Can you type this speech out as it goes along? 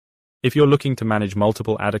If you're looking to manage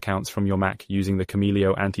multiple ad accounts from your Mac using the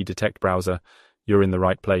Kameleo anti-detect browser, you're in the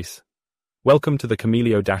right place. Welcome to the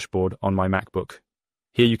Kameleo Dashboard on my MacBook.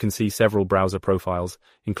 Here you can see several browser profiles,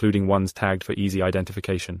 including ones tagged for easy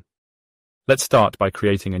identification. Let's start by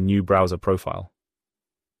creating a new browser profile.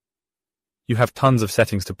 You have tons of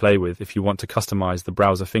settings to play with if you want to customize the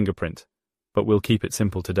browser fingerprint, but we'll keep it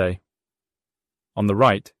simple today. On the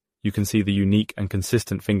right, you can see the unique and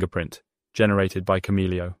consistent fingerprint generated by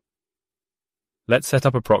Kameleo. Let's set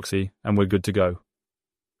up a proxy and we're good to go.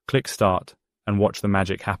 Click Start and watch the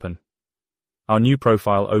magic happen. Our new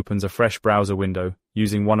profile opens a fresh browser window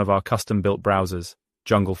using one of our custom-built browsers,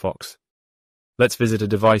 JungleFox. Let's visit a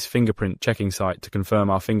device fingerprint checking site to confirm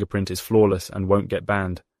our fingerprint is flawless and won't get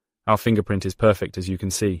banned. Our fingerprint is perfect, as you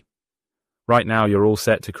can see. Right now you're all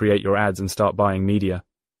set to create your ads and start buying media.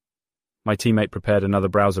 My teammate prepared another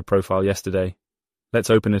browser profile yesterday. Let's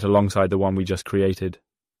open it alongside the one we just created.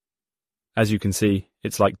 As you can see,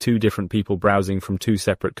 it's like two different people browsing from two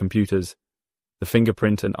separate computers. The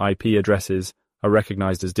fingerprint and IP addresses are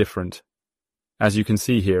recognized as different. As you can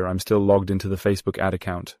see here, I'm still logged into the Facebook ad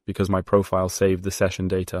account because my profile saved the session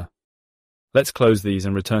data. Let's close these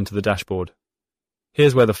and return to the dashboard.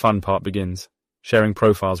 Here's where the fun part begins, sharing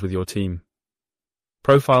profiles with your team.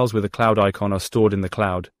 Profiles with a cloud icon are stored in the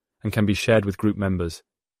cloud and can be shared with group members.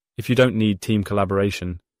 If you don't need team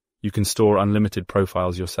collaboration, you can store unlimited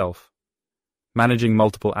profiles yourself. Managing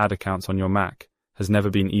multiple ad accounts on your Mac has never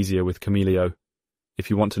been easier with Kameleo. If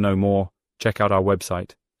you want to know more, check out our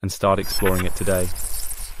website and start exploring it today.